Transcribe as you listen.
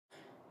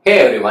Hey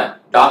everyone,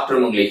 Dr.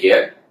 Mungli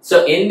here.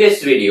 So in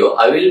this video,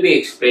 I will be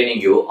explaining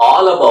you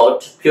all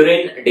about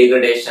purine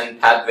degradation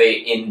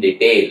pathway in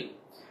detail.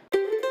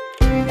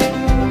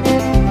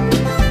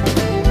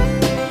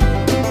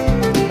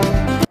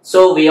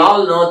 So we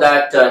all know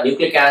that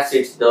nucleic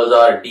acids, those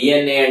are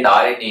DNA and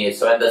RNA.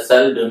 So when the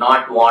cell do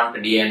not want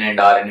DNA and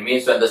RNA,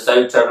 means when the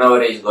cell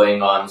turnover is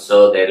going on,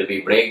 so there will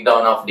be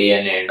breakdown of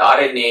DNA and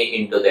RNA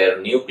into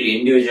their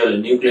individual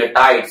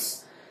nucleotides.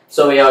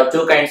 So we have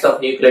two kinds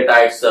of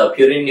nucleotides,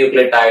 purine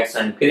nucleotides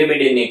and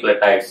pyrimidine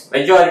nucleotides.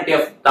 Majority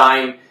of the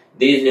time,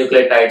 these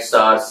nucleotides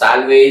are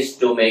salvaged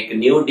to make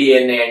new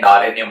DNA and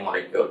RNA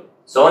molecule.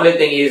 So only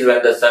thing is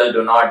when the cell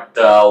do not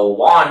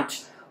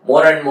want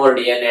more and more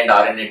DNA and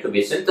RNA to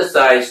be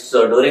synthesized,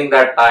 so during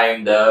that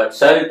time, the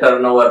cell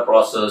turnover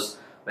process,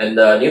 when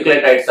the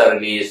nucleotides are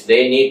released,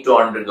 they need to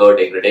undergo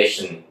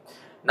degradation.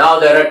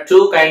 Now there are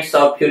two kinds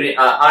of purine,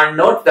 and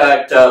note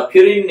that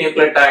purine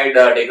nucleotide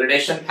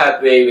degradation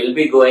pathway will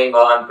be going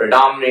on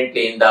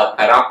predominantly in the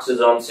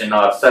peroxisomes in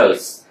our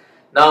cells.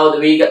 Now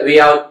we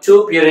have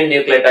two purine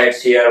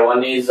nucleotides here.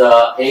 One is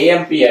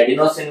AMP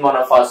adenosine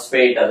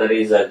monophosphate, other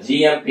is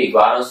GMP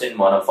guanosine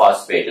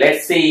monophosphate.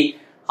 Let's see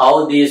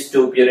how these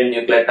two purine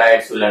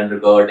nucleotides will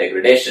undergo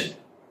degradation.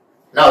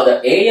 Now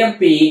the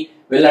AMP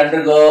will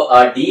undergo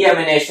a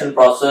deamination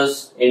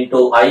process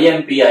into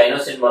IMP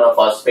adenosine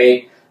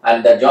monophosphate.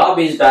 And the job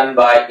is done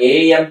by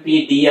AMP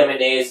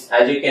deaminase.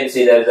 As you can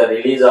see, there is a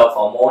release of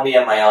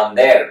ammonium ion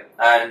there,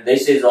 and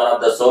this is one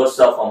of the source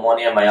of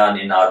ammonium ion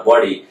in our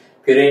body.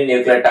 Purine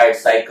nucleotide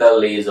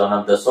cycle is one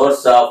of the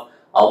source of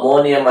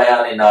ammonium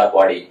ion in our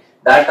body.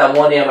 That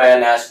ammonium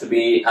ion has to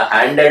be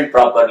handled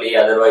properly,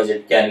 otherwise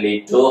it can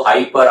lead to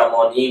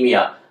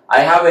hyperammonemia.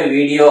 I have a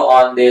video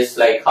on this,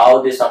 like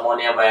how this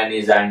ammonium ion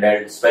is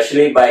handled,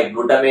 especially by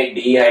glutamate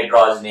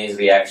dehydrogenase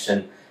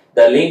reaction.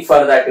 The link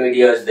for that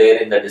video is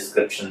there in the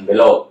description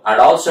below.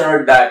 And also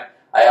note that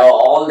I have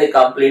all the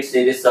complete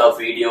series of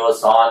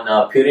videos on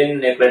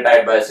purine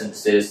nucleotide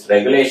biosynthesis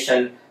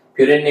regulation,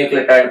 purine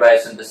nucleotide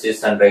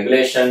biosynthesis and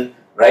regulation,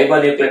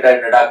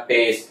 ribonucleotide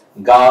reductase,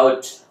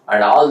 gout,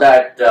 and all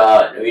that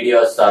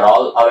videos are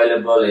all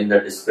available in the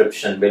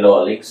description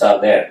below. Links are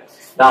there.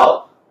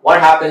 Now, what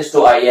happens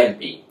to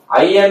IMP?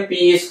 IMP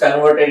is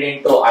converted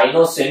into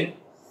inosine.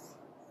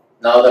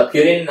 Now the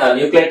purine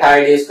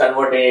nucleotide is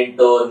converted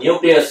into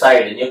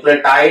nucleoside.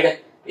 Nucleotide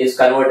is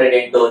converted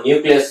into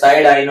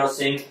nucleoside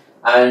inosine,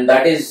 and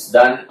that is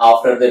done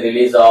after the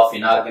release of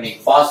inorganic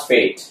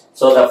phosphate.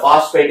 So the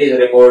phosphate is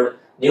removed,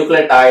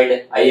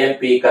 nucleotide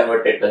IMP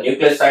converted to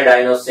nucleoside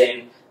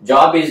inosine.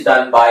 Job is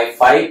done by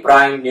 5'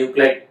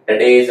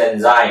 nucleotidase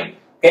enzyme.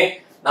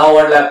 Okay. Now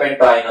what will happen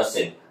to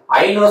inosine?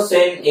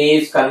 Inosine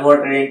is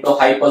converted into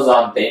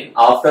hypoxanthine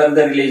after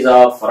the release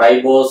of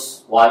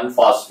ribose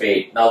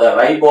 1-phosphate. Now the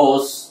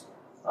ribose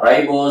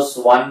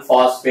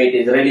 1-phosphate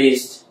is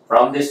released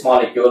from this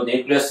molecule.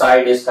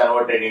 Nucleoside is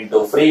converted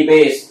into free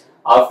base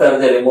after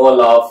the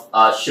removal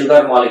of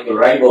sugar molecule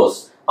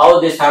ribose. How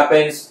this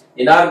happens?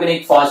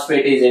 Inorganic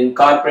phosphate is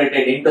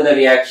incorporated into the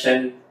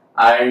reaction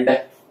and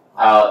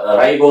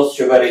ribose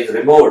sugar is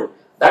removed.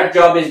 That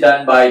job is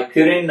done by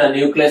purine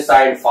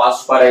nucleoside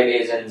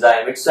phosphorylase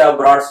enzyme. It's a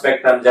broad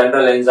spectrum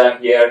general enzyme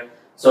here.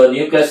 So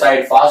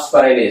nucleoside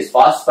phosphorylase.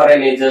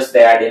 Phosphorylases,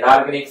 they add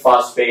inorganic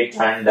phosphate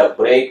and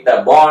break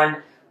the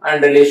bond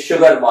and release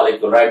sugar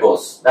molecule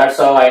ribose. That's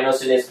how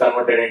inosine is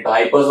converted into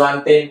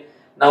hypoxanthine.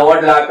 Now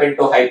what will happen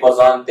to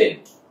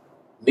hypoxanthine?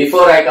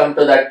 Before I come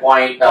to that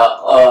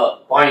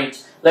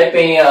point, let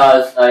me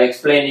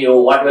explain you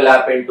what will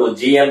happen to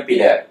GMP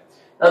there.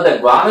 Now the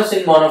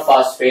guanosine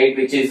monophosphate,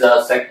 which is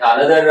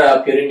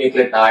another purine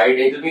nucleotide,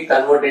 it will be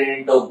converted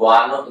into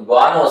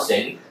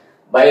guanosine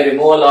by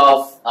removal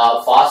of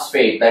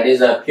phosphate. That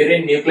is a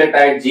purine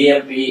nucleotide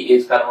GMP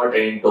is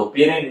converted into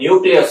purine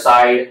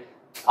nucleoside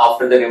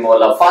after the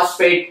removal of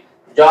phosphate.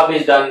 Job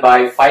is done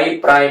by 5'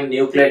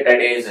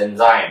 nucleotidase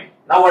enzyme.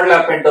 Now what will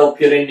happen to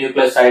purine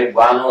nucleoside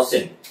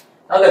guanosine?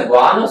 Now the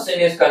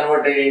guanosine is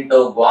converted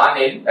into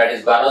guanine. That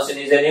is, guanosine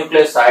is a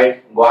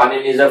nucleoside,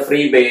 guanine is a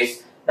free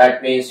base.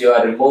 That means you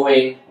are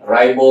removing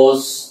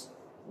ribose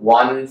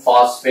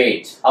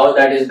 1-phosphate. How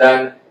that is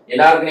done?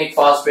 Inorganic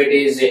phosphate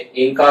is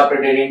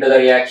incorporated into the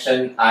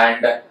reaction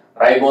and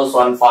ribose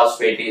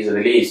 1-phosphate is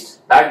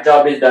released. That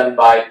job is done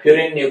by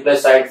purine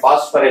nucleoside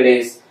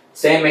phosphorylase.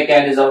 Same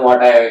mechanism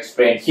what I have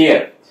explained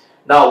here.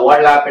 Now what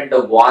will happen to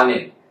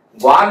guanine?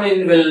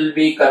 Guanine will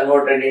be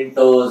converted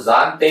into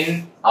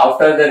xanthine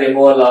after the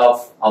removal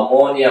of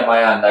ammonium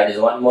ion. That is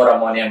one more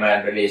ammonium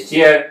ion released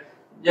here.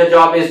 The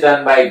job is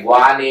done by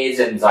guanase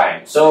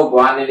enzyme. So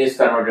guanine is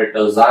converted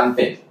to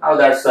xanthine. Now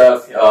that's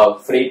a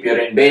free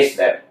purine base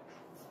there.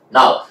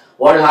 Now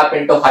what will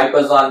happen to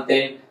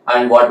hypoxanthine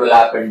and what will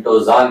happen to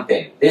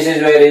xanthine? This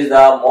is where is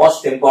the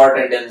most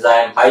important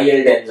enzyme, high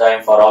yield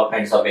enzyme for all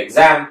kinds of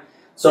exam.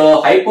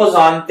 So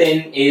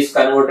hypoxanthine is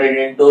converted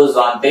into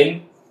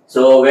xanthine.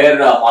 So where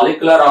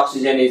molecular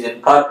oxygen is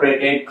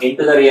incorporated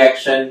into the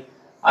reaction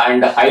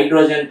and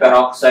hydrogen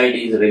peroxide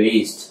is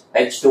released,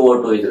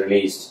 H2O2 is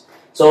released.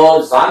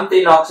 So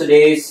xanthine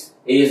oxidase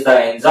is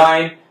the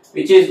enzyme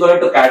which is going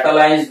to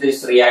catalyze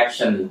this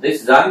reaction,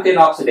 this xanthine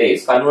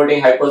oxidase,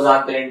 converting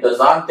hypoxanthine into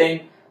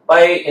xanthine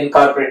by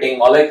incorporating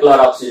molecular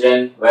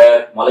oxygen,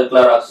 where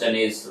molecular oxygen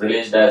is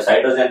released as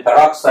hydrogen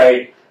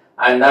peroxide,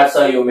 and that's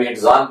how you made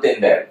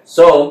xanthine there.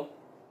 So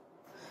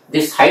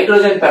this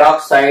hydrogen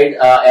peroxide,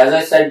 as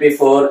I said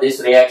before,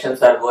 these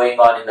reactions are going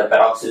on in the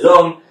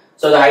peroxisome.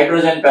 So the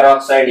hydrogen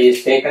peroxide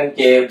is taken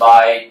care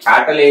by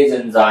catalase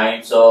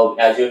enzyme. So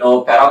as you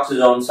know,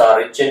 peroxisomes are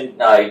rich in,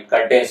 it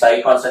contains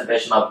high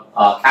concentration of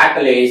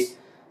catalase.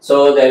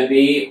 So there will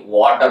be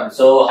water.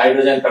 So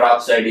hydrogen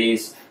peroxide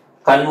is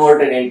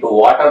converted into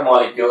water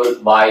molecule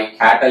by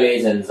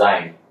catalase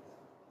enzyme.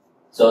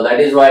 So that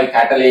is why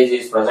catalase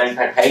is present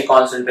at high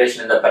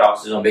concentration in the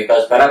peroxisome,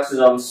 because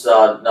peroxisomes,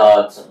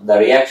 the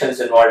reactions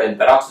involved in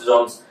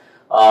peroxisomes,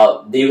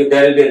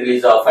 there will be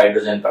release of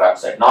hydrogen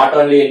peroxide, not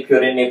only in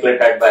purine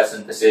nucleotide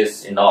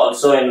biosynthesis, and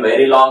also in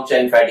very long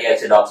chain fatty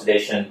acid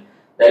oxidation,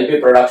 there will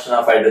be production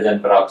of hydrogen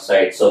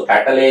peroxide. So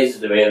catalase,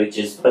 which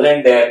is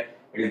present there,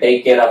 will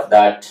take care of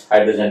that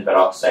hydrogen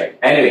peroxide.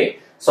 Anyway,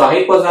 so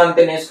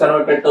hypoxanthine is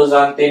converted to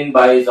xanthine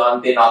by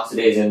xanthine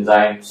oxidase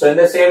enzyme. So in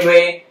the same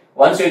way,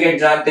 once you get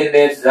xanthine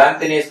there,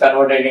 xanthine is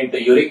converted into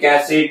uric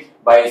acid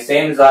by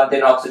same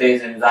xanthine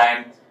oxidase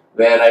enzyme,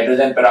 where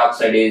hydrogen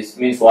peroxide is,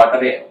 means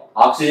water,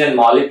 oxygen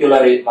molecule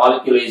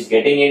is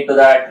getting into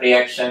that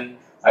reaction,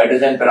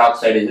 hydrogen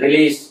peroxide is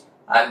released,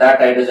 and that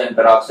hydrogen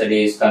peroxide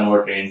is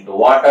converted into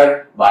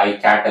water by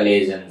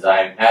catalase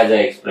enzyme, as I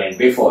explained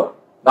before.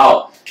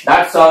 Now,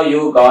 that's how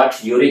you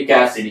got uric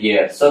acid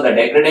here. So the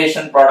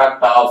degradation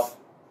product of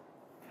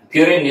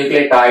purine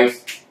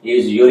nucleotides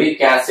is uric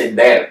acid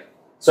there.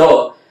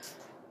 So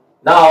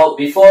now,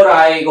 before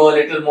I go a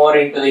little more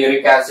into the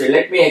uric acid,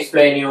 let me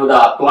explain you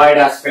the applied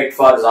aspect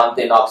for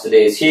xanthine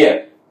oxidase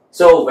here.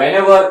 So,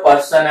 whenever a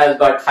person has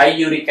got high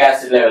uric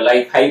acid level,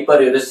 like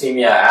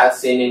hyperuricemia as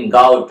seen in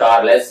gout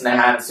or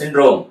Lesh-Nyhan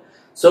syndrome.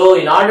 So,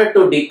 in order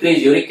to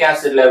decrease uric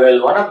acid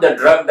level, one of the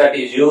drugs that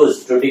is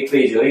used to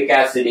decrease uric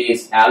acid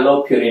is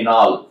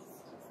allopurinol.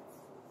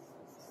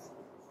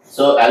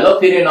 So,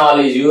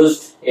 allopurinol is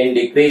used in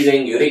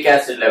decreasing uric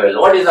acid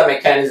level. What is the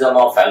mechanism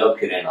of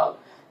allopurinol?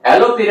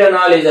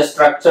 Allopurinol is a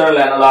structural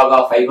analog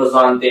of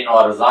hypoxanthine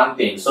or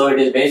xanthine. So it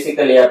is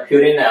basically a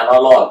purine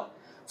analog.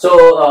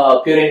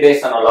 So purine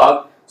base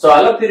analog. So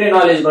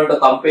allopurinol is going to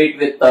compete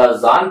with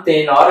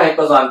xanthine or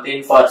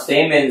hypoxanthine for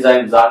same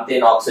enzyme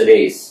xanthine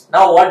oxidase.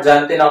 Now what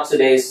xanthine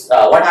oxidase?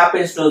 What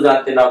happens to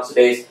xanthine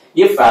oxidase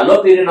if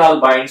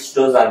allopurinol binds to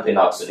xanthine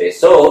oxidase?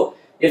 So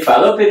if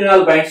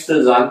allopurinol binds to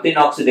xanthine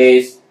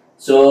oxidase,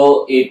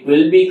 so it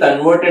will be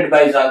converted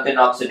by xanthine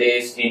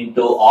oxidase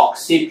into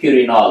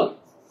oxypurinol.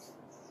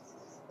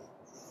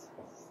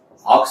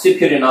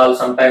 Oxypurinol,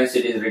 sometimes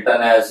it is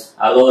written as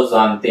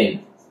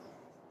alloxanthine,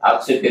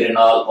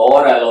 oxypurinol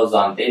or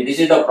alloxanthine. This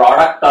is the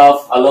product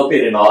of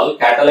allopurinol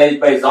catalyzed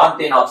by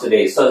xanthine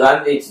oxidase.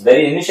 So it's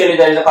very initially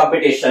there is a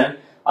competition.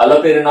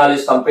 Allopurinol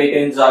is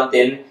competing with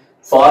xanthine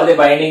for the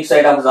binding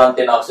site of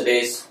xanthine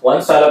oxidase.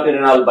 Once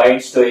allopurinol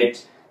binds to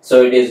it,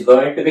 so it is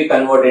going to be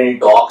converted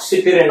into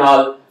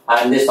oxypurinol,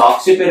 and this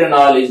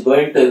oxypurinol is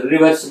going to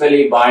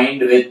irreversibly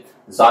bind with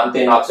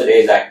xanthine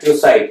oxidase active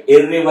site,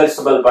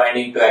 irreversible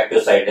binding to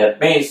active site. That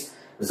means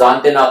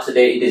xanthine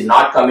oxidase, it is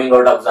not coming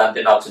out of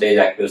xanthine oxidase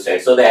active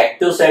site. So the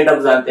active site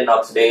of xanthine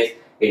oxidase,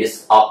 it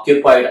is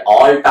occupied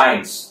all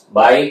times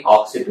by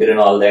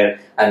oxypurinol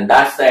there, and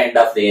that's the end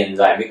of the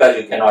enzyme because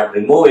you cannot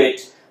remove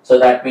it. So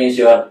that means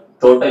you are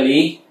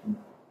totally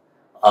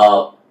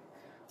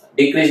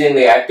decreasing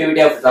the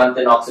activity of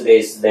xanthine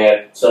oxidase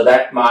there. So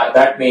that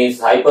means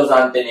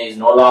hypoxanthine is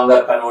no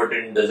longer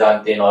converted into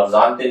xanthine, or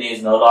xanthine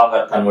is no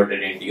longer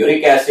converted into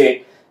uric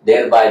acid,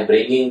 thereby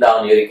bringing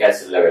down uric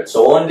acid level.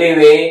 So only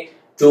way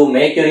to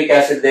make uric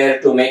acid there,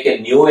 to make a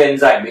new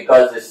enzyme,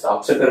 because this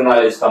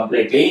oxypurinol is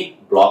completely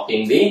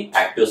blocking the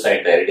active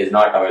site there, it is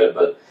not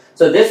available.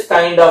 So this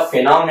kind of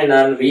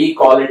phenomenon we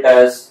call it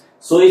as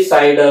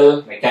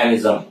suicidal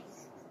mechanism,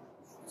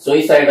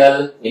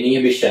 suicidal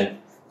inhibition.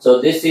 So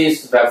this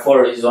is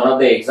one of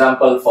the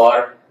example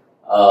for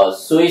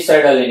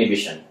suicidal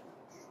inhibition.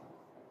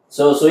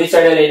 So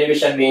suicidal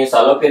inhibition means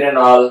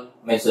allopurinol,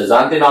 means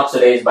xanthine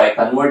oxidase, by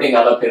converting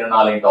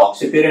allopurinol into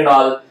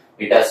oxypurinol,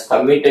 it has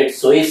committed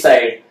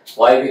suicide.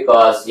 Why?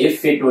 Because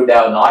if it would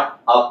have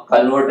not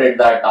converted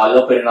that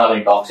allopurinol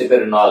into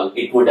oxypurinol,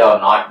 it would have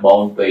not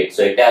bound to it.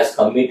 So it has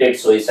committed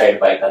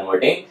suicide by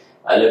converting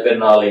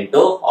allopurinol into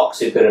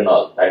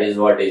oxypurinol. That is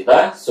what is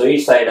the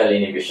suicidal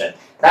inhibition.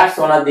 That's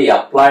one of the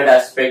applied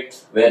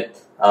aspects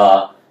with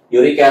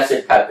uric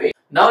acid pathway.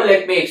 Now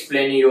let me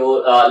explain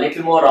you a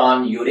little more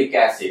on uric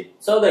acid.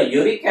 So the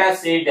uric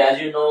acid, as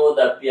you know,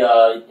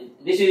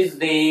 this is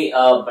the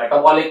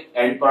metabolic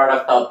end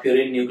product of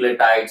purine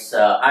nucleotides,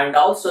 and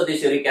also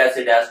this uric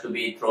acid has to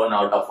be thrown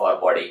out of our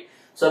body.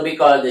 So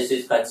because this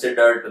is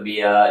considered to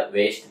be a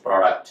waste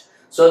product.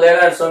 So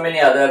there are so many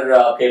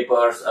other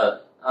papers.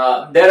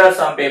 There are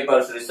some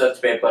papers,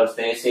 research papers,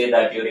 they say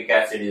that uric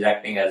acid is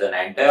acting as an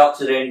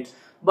antioxidant,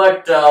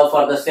 But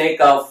for the sake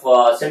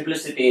of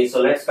simplicity,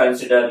 so let's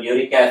consider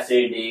uric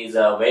acid is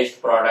a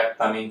waste product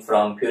coming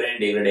from purine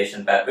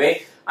degradation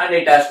pathway, and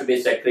it has to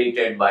be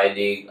secreted by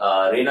the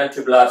renal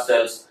tubular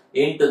cells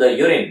into the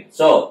urine.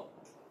 So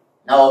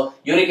now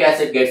uric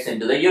acid gets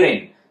into the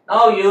urine.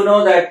 Now you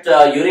know that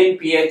urine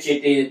pH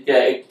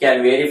it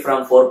can vary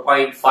from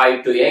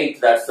 4.5 to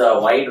 8. That's a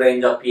wide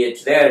range of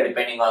pH there,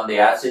 depending on the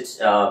acid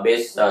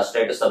base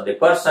status of the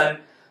person.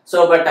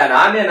 So, but an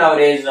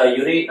average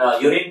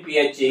urine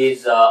pH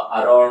is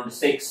around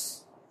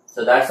 6.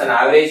 So that's an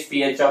average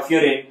pH of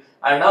urine.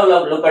 And now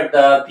look at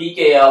the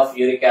pK of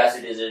uric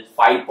acid is at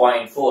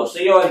 5.4. So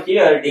you are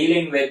here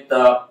dealing with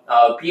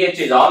pH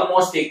is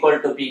almost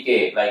equal to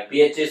pK. Like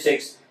pH is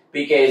 6.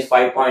 pK is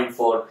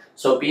 5.4,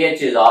 so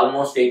pH is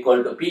almost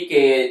equal to pK.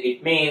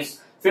 It means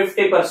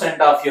 50%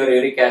 of your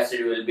uric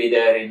acid will be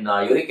there in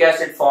uric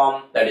acid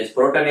form, that is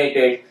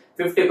protonated.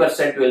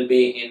 50% will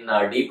be in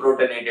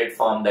deprotonated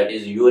form, that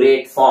is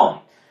urate form.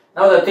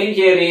 Now the thing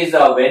here is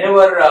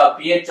whenever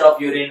pH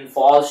of urine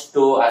falls to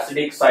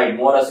acidic side,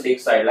 more acidic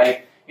side,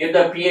 like if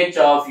the pH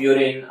of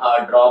urine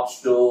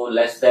drops to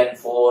less than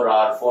 4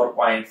 or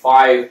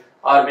 4.5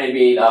 or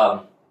maybe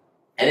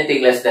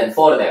anything less than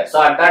 4 there.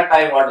 So at that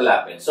time what will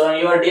happen? So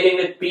you are dealing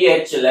with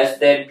pH less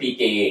than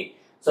pKa.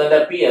 So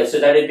the pH, so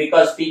that is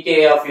because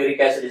pKa of uric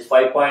acid is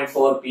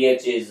 5.4,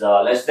 pH is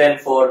less than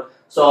 4.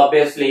 So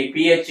obviously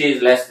pH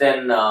is less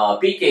than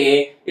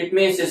pKa. It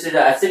means this is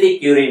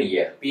acidic urine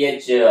here.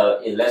 pH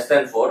is less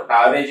than 4.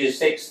 Average is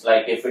 6.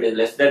 Like if it is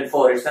less than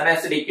 4, it's an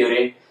acidic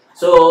urine.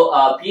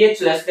 So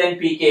pH less than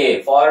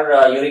pKa for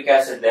uric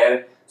acid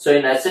there. So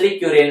in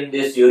acidic urine,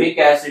 this uric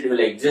acid will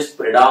exist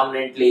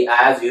predominantly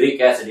as uric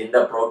acid in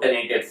the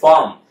protonated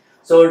form.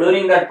 So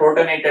during that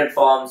protonated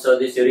form, so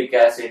this uric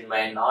acid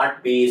may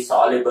not be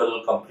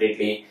soluble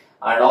completely,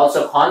 and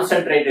also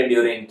concentrated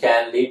urine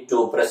can lead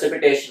to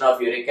precipitation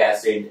of uric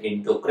acid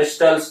into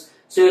crystals.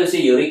 So you will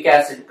see uric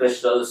acid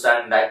crystals,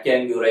 and that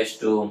can give rise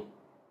to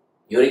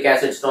uric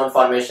acid stone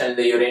formation in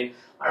the urine,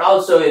 and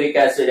also uric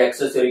acid,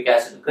 excess uric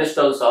acid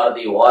crystals or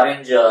the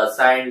orange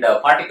sand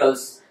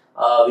particles.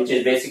 Which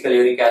is basically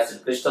uric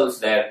acid crystals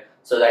there,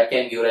 so that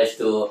can give rise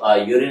to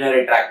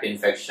urinary tract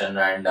infection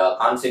and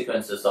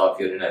consequences of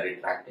urinary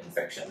tract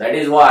infection. That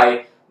is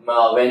why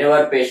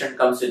whenever patient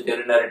comes with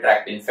urinary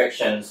tract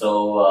infection,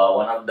 so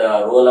one of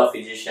the role of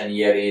physician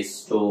here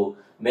is to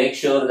make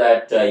sure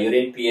that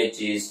urine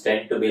pH is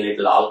tend to be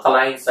little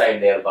alkaline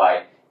side,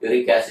 thereby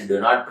uric acid do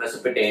not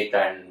precipitate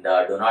and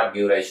do not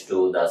give rise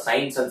to the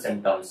signs and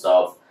symptoms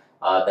of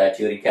that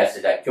uric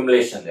acid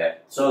accumulation there.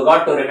 So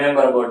got to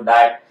remember about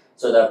that.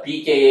 So the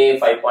pKa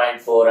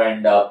 5.4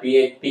 and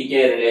pKa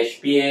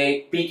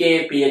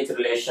pH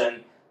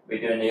relation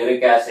between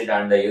uric acid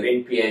and the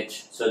urine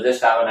pH. So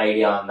just have an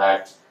idea on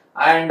that.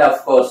 And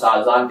of course,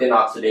 xanthine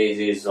oxidase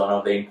is one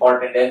of the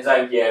important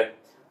enzyme here.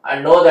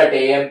 And know that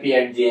AMP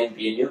and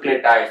GMP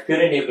nucleotides,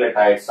 purine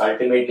nucleotides,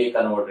 ultimately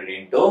converted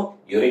into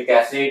uric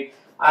acid.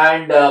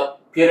 And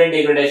purine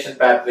degradation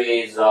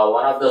pathway is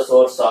one of the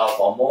source of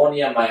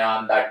ammonium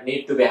ion that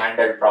need to be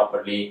handled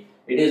properly.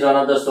 It is one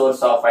of the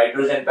source of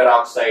hydrogen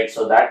peroxide,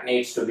 so that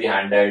needs to be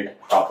handled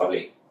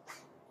properly.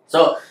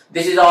 So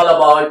this is all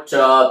about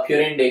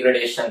purine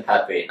degradation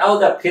pathway. Now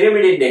the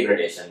pyrimidine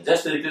degradation,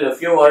 just a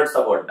few words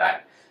about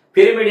that.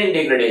 Pyrimidine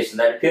degradation,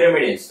 that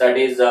pyrimidines, that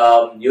is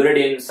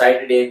uridine,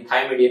 cytidine,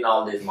 thymidine,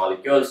 all these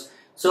molecules.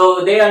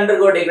 So they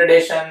undergo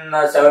degradation,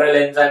 several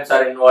enzymes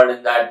are involved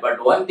in that,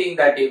 but one thing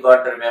that you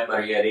got to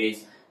remember here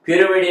is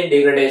pyrimidine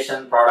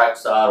degradation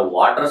products are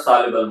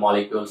water-soluble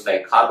molecules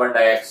like carbon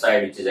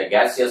dioxide, which is a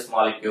gaseous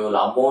molecule,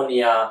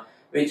 ammonia,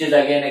 which is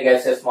again a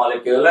gaseous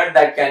molecule, and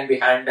that can be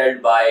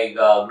handled by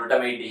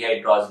glutamate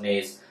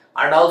dehydrogenase,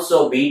 and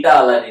also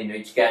beta-alanine,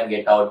 which can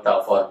get out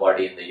of our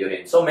body in the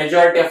urine. So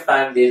majority of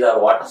time these are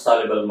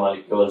water-soluble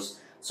molecules,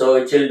 so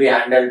it will be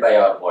handled by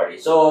our body.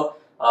 So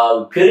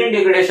purine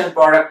degradation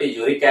product is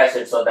uric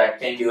acid, so that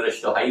can give rise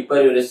to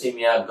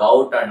hyperuricemia,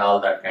 gout and all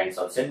that kinds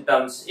of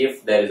symptoms.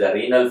 If there is a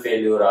renal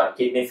failure or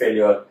kidney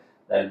failure,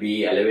 there will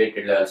be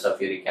elevated levels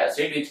of uric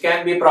acid, which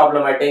can be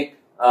problematic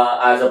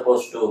as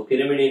opposed to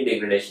pyrimidine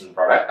degradation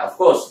product. Of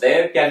course,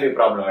 there can be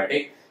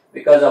problematic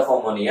because of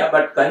ammonia,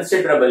 but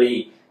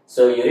considerably.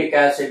 So uric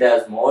acid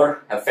has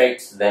more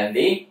effects than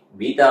the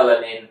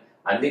beta-alanine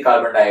and the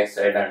carbon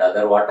dioxide and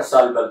other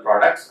water-soluble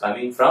products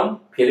coming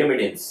from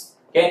pyrimidines.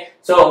 Okay,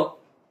 so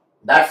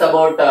that's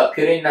about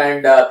purine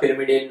and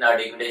pyrimidine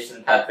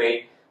degradation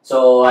pathway.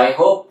 So I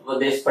hope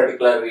this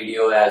particular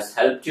video has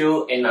helped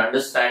you in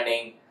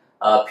understanding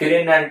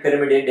purine and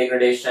pyrimidine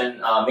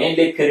degradation,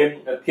 mainly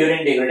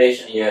purine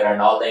degradation here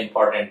and all the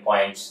important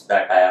points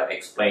that I have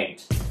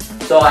explained.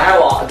 So I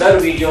have other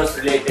videos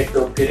related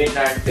to purine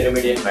and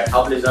pyrimidine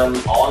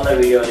metabolism. All the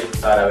video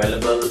links are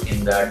available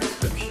in the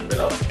description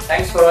below.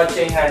 Thanks for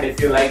watching, and if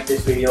you like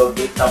this video,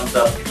 give thumbs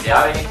up. If you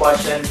have any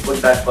questions,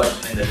 put that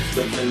question in the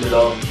description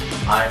below.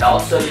 And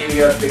also leave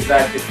your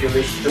feedback if you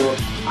wish to,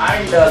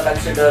 and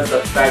consider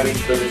subscribing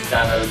to this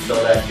channel so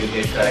that you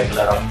get a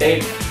regular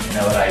update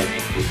whenever I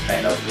make this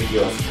kind of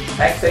videos.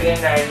 Thanks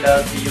again,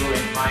 and see you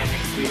in my next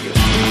video. next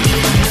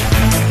video.